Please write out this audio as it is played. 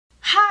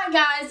Hi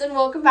guys, and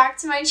welcome back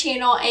to my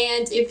channel,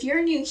 and if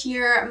you're new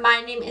here, my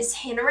name is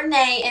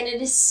Renee and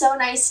it is so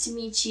nice to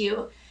meet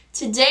you.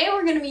 Today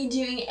we're going to be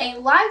doing a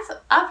live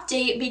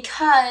update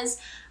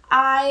because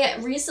I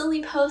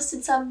recently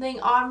posted something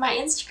on my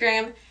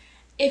Instagram.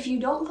 If you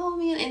don't follow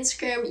me on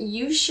Instagram,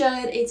 you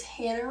should. It's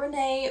Hannah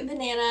Renee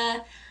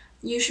Banana.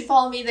 You should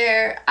follow me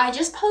there. I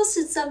just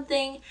posted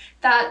something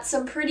that's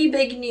some pretty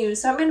big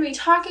news. So I'm going to be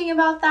talking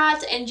about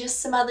that and just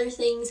some other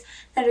things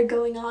that are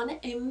going on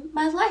in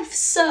my life.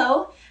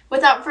 So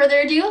without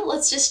further ado,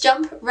 let's just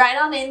jump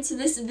right on into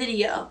this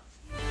video.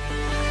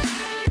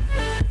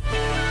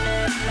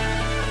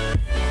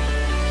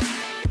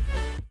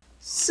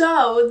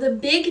 So the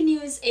big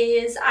news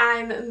is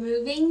I'm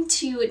moving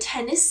to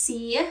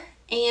Tennessee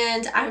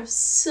and I'm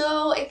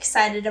so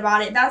excited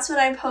about it. That's what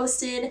I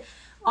posted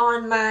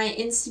on my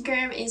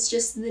Instagram, is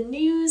just the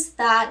news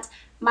that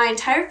my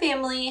entire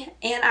family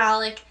and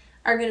Alec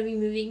are going to be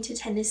moving to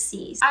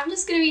Tennessee. I'm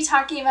just going to be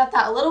talking about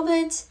that a little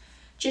bit,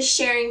 just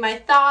sharing my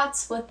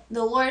thoughts, what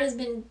the Lord has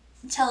been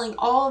telling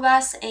all of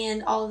us,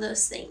 and all of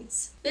those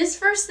things. This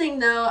first thing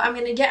though, I'm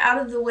going to get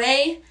out of the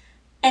way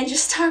and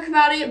just talk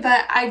about it,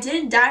 but I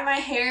did dye my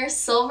hair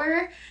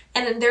silver,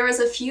 and there was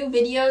a few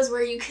videos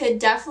where you could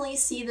definitely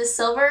see the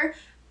silver,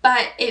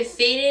 but it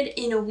faded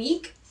in a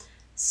week.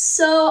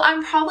 So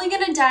I'm probably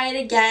going to dye it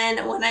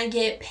again when I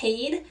get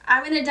paid.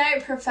 I'm going to dye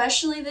it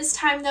professionally this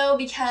time though,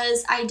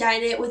 because I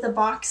dyed it with a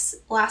box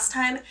last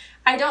time.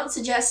 I don't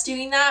suggest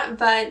doing that,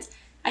 but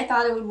I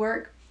thought it would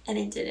work and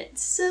it didn't.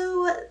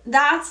 So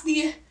that's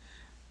the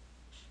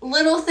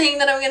little thing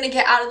that I'm going to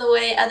get out of the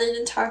way other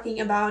than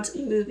talking about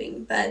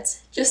moving.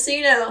 But just so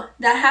you know,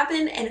 that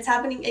happened and it's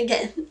happening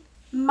again.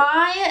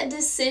 My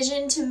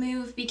decision to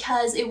move,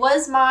 because it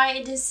was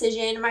my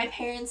decision, my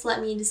parents let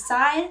me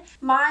decide.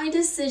 My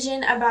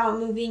decision about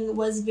moving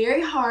was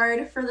very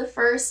hard for the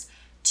first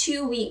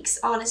 2 weeks,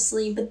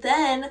 honestly, but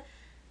then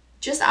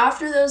just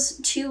after those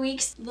 2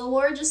 weeks, the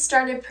Lord just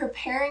started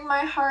preparing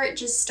my heart,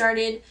 just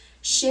started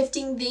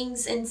shifting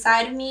things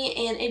inside of me,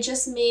 and it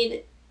just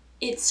made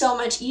it so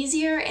much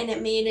easier, and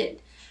it made it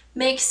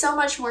make so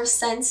much more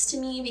sense to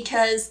me,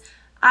 because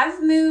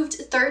I've moved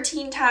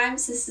 13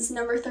 times. This is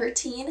number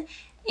 13,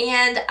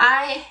 and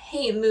I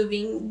hate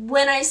moving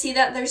when I see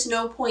that there's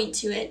no point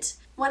to it.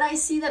 When I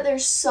see that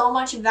there's so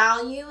much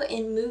value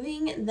in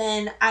moving,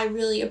 then I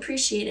really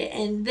appreciate it,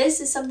 and this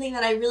is something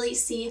that I really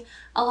see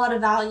a lot of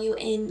value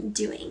in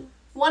doing.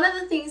 One of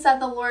the things that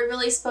the Lord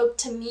really spoke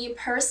to me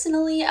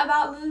personally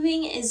about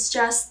moving is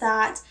just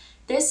that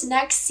this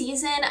next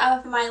season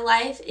of my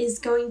life is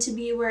going to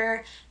be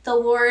where the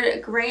Lord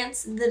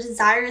grants the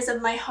desires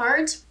of my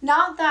heart.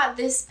 Not that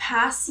this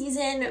past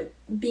season,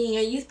 being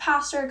a youth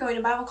pastor, going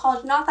to Bible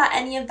college, not that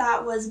any of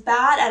that was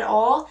bad at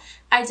all.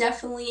 I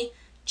definitely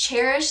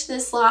cherish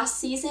this last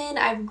season.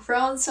 I've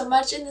grown so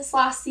much in this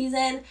last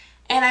season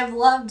and I've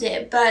loved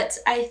it. But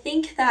I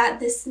think that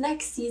this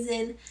next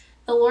season,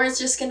 the Lord's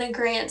just going to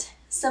grant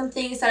some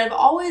things that I've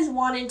always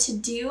wanted to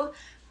do,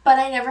 but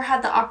I never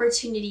had the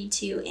opportunity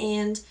to.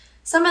 And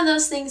some of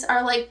those things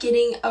are like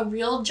getting a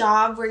real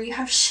job where you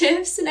have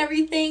shifts and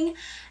everything.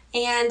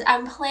 And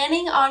I'm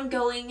planning on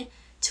going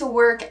to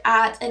work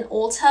at an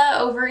Ulta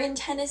over in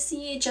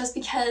Tennessee, just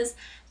because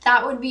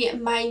that would be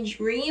my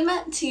dream,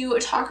 to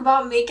talk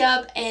about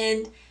makeup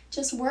and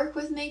just work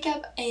with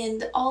makeup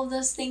and all of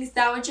those things.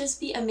 That would just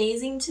be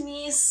amazing to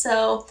me.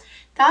 So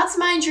that's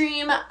my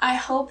dream. I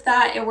hope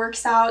that it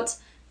works out,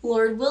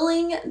 Lord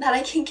willing, that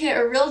I can get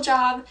a real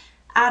job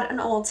at an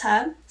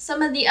Ulta.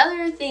 Some of the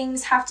other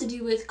things have to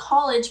do with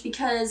college,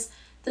 because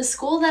the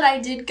school that I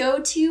did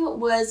go to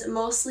was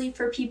mostly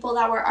for people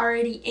that were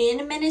already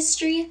in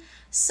ministry,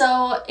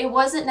 so it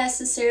wasn't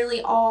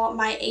necessarily all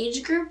my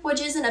age group,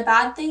 which isn't a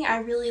bad thing. I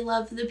really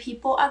love the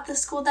people at the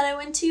school that I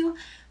went to,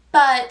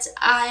 but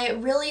I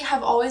really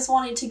have always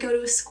wanted to go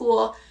to a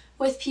school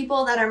with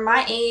people that are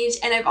my age,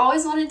 and I've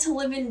always wanted to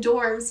live in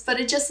dorms, but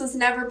it just was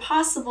never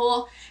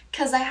possible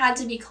because I had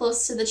to be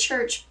close to the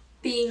church,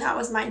 being that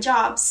was my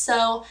job.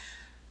 So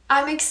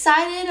I'm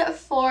excited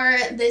for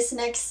this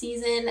next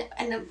season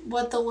and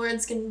what the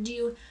Lord's going to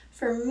do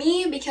for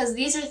me, because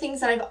these are things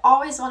that I've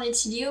always wanted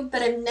to do,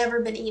 but I've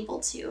never been able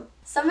to.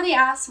 Somebody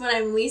asked what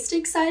I'm least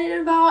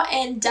excited about,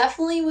 and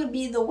definitely would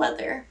be the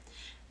weather.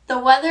 The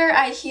weather,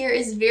 I hear,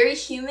 is very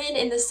humid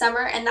in the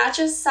summer, and that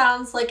just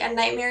sounds like a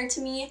nightmare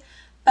to me,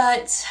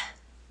 but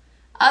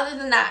other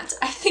than that,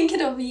 I think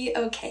it'll be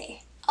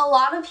okay. A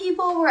lot of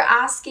people were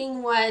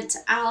asking what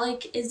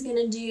Alec is going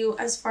to do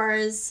as far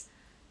as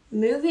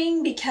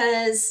moving,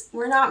 because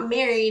we're not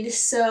married.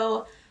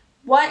 So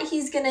what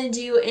he's going to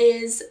do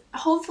is,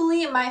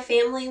 hopefully my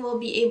family will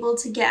be able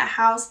to get a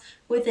house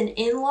with an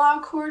in-law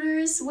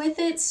quarters with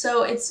it.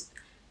 So it's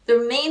the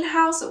main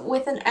house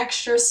with an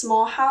extra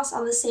small house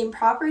on the same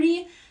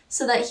property,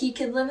 so that he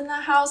could live in the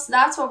house.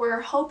 That's what we're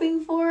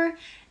hoping for.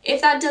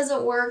 If that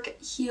doesn't work,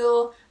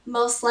 he'll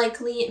most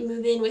likely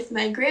move in with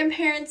my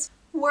grandparents.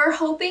 We're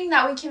hoping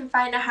that we can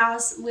find a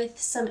house with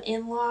some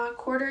in-law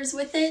quarters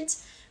with it.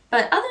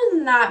 But other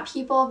than that,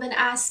 people have been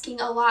asking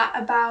a lot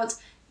about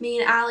me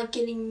and Alec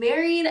getting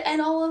married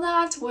and all of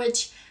that,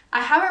 which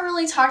I haven't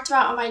really talked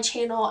about on my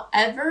channel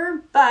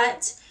ever,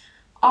 but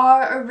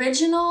our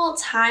original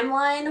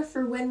timeline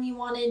for when we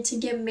wanted to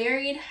get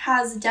married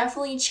has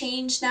definitely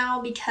changed now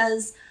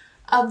because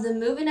of the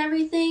move and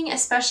everything,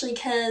 especially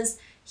because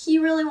he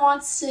really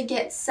wants to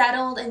get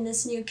settled in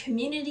this new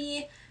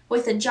community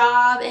with a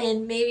job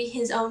and maybe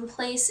his own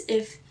place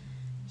if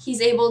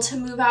he's able to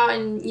move out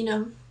and,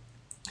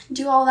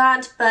 do all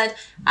that. But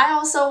I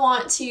also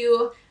want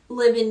to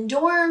live in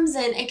dorms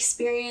and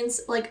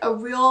experience like a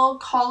real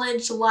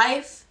college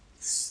life,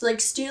 like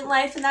student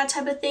life and that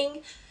type of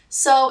thing.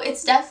 So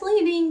it's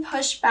definitely being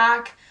pushed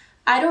back.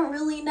 I don't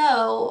really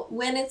know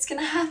when it's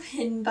gonna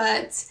happen,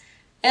 but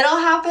it'll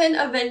happen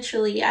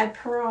eventually, I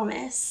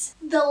promise.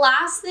 The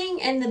last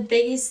thing and the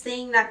biggest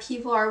thing that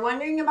people are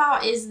wondering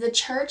about is the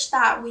church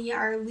that we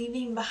are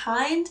leaving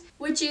behind,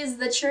 which is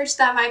the church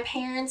that my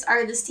parents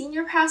are the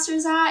senior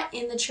pastors at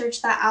and the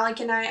church that Alec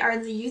and I are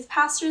the youth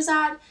pastors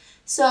at.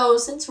 So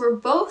since we're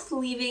both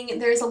leaving,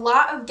 there's a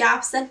lot of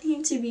gaps that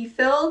need to be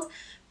filled,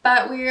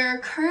 but we're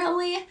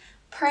currently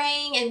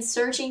praying and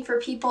searching for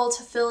people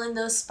to fill in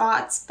those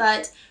spots.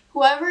 But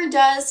whoever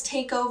does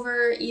take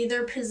over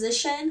either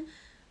position,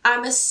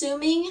 I'm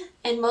assuming,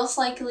 and most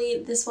likely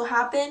this will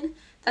happen,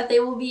 that they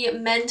will be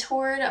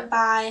mentored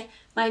by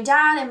my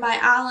dad and by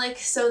Alec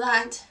so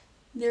that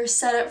they're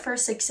set up for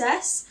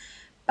success.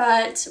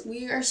 But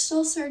we are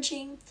still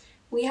searching.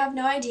 We have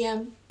no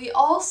idea. We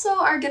also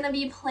are going to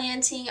be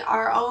planting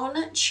our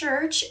own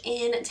church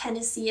in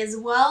Tennessee as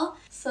well.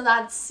 So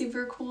that's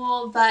super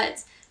cool.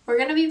 But we're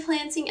going to be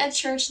planting a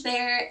church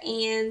there,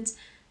 and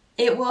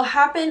it will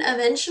happen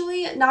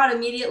eventually, not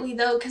immediately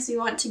though, because we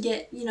want to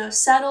get,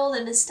 settled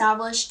and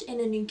established in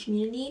a new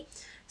community.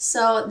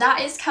 So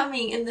that is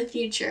coming in the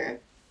future.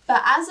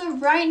 But as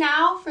of right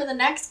now, for the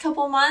next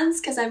couple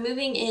months, because I'm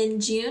moving in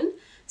June,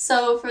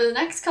 so for the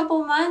next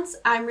couple months,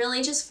 I'm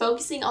really just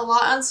focusing a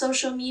lot on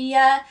social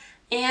media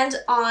and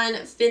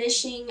on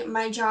finishing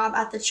my job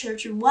at the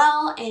church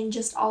well and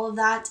just all of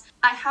that.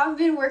 I have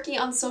been working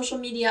on social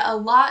media a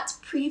lot,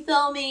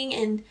 pre-filming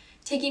and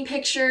taking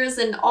pictures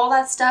and all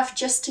that stuff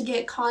just to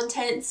get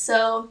content.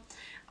 So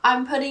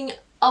I'm putting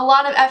a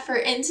lot of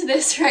effort into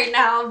this right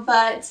now,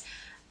 but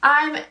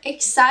I'm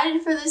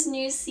excited for this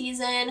new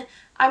season.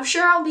 I'm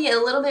sure I'll be a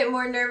little bit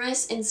more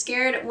nervous and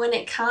scared when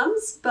it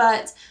comes,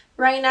 but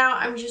right now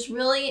I'm just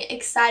really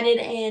excited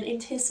and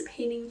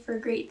anticipating for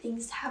great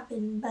things to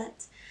happen.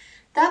 But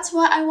that's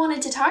what I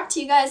wanted to talk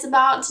to you guys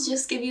about, to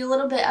just give you a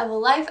little bit of a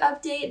life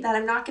update that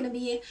I'm not going to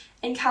be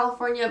in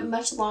California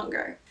much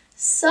longer.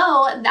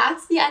 So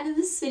that's the end of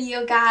this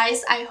video,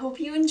 guys. I hope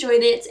you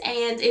enjoyed it,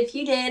 and if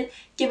you did,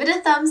 give it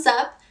a thumbs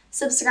up,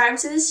 subscribe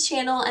to this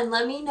channel, and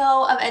let me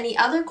know of any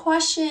other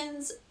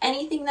questions,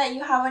 anything that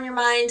you have on your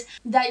mind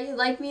that you'd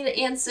like me to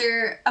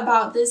answer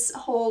about this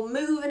whole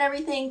move and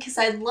everything, because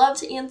I'd love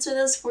to answer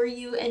those for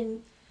you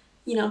and,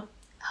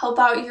 help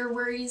out your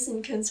worries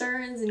and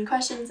concerns and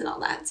questions and all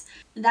that.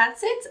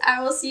 That's it.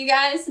 I will see you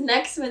guys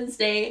next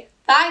Wednesday.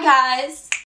 Bye, guys!